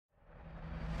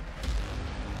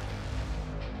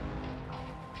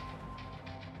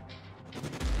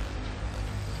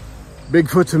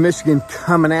Bigfoots of Michigan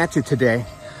coming at you today.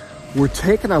 We're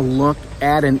taking a look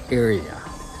at an area,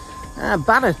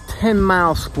 about a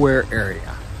 10-mile square area,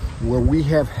 where we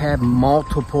have had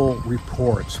multiple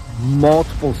reports,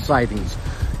 multiple sightings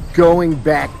going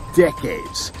back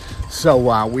decades.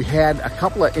 So we had a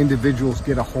couple of individuals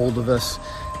get a hold of us,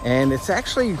 and it's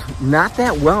actually not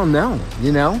that well known,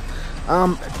 you know?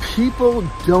 People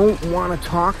don't want to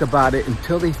talk about it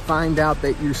until they find out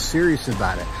that you're serious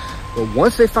about it. But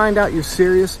once they find out you're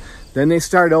serious, then they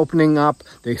start opening up,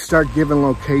 they start giving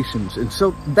locations. And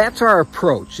so that's our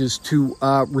approach, is to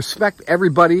respect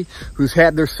everybody who's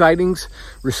had their sightings,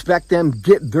 respect them,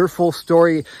 get their full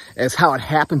story as how it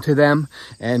happened to them.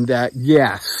 And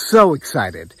yeah, so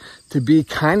excited to be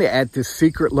kind of at this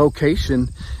secret location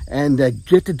and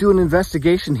get to do an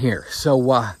investigation here.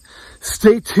 So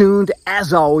stay tuned,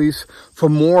 as always, for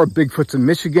more Bigfoots in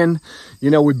Michigan. You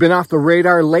know, we've been off the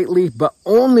radar lately, but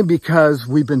only because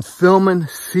we've been filming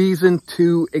season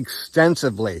 2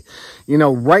 extensively. You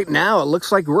know, right now, it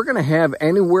looks like we're going to have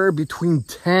anywhere between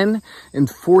 10 and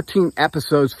 14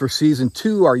 episodes for season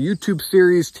 2, our YouTube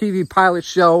series, TV pilot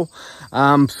show.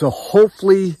 So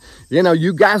hopefully, you know,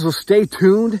 you guys will stay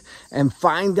tuned and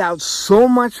find out so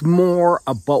much more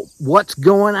about what's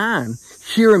going on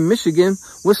here in Michigan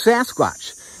with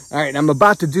Sasquatch. All right, I'm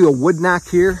about to do a wood knock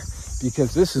here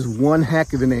because this is one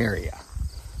heck of an area.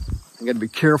 I got to be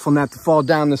careful not to fall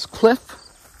down this cliff.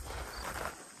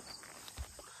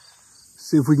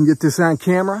 See if we can get this on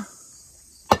camera.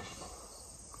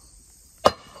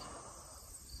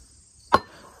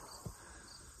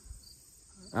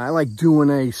 I like doing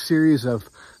a series of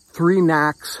 3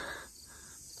 knocks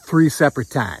 3 separate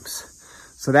times.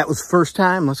 So that was first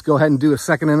time. Let's go ahead and do a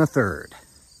second and a third.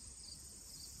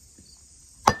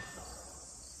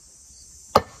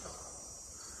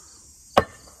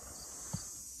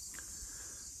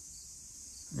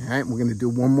 All right, we're going to do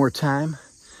one more time,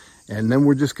 and then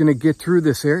we're just going to get through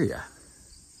this area.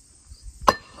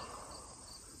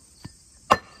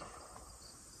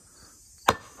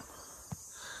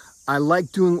 I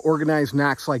like doing organized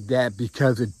knocks like that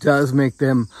because it does make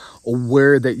them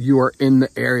aware that you are in the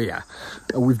area.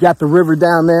 We've got the river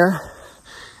down there,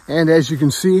 and as you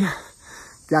can see,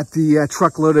 got the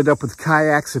truck loaded up with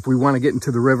kayaks if we want to get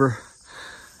into the river.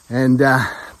 And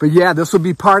but yeah, this will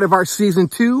be part of our season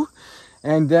 2.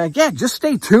 And yeah, just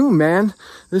stay tuned, man.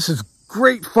 This is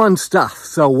great fun stuff.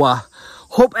 So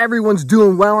hope everyone's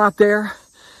doing well out there.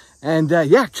 And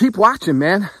yeah, keep watching,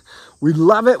 man. We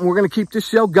love it, and we're going to keep this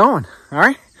show going. All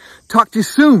right? Talk to you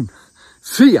soon.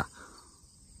 See ya.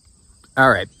 All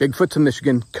right, Bigfoots of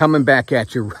Michigan coming back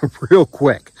at you real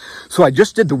quick. So I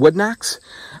just did the wood knocks.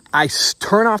 I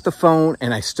turn off the phone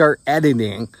and I start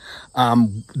editing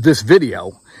this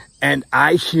video, and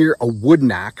I hear a wood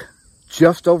knock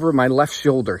just over my left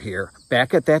shoulder here,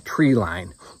 back at that tree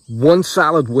line, one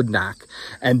solid wood knock.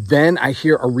 And then I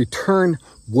hear a return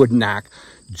wood knock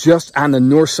just on the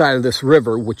north side of this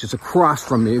river, which is across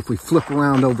from me. If we flip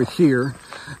around over here,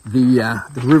 the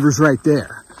river's right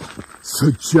there.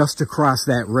 So just across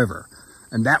that river.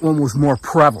 And that one was more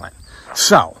prevalent.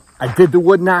 So I did the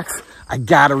wood knocks. I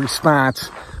got a response.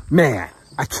 Man,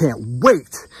 I can't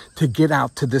wait to get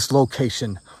out to this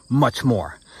location much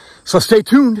more. So stay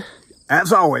tuned,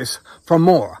 as always, for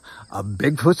more of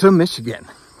Bigfoots of Michigan.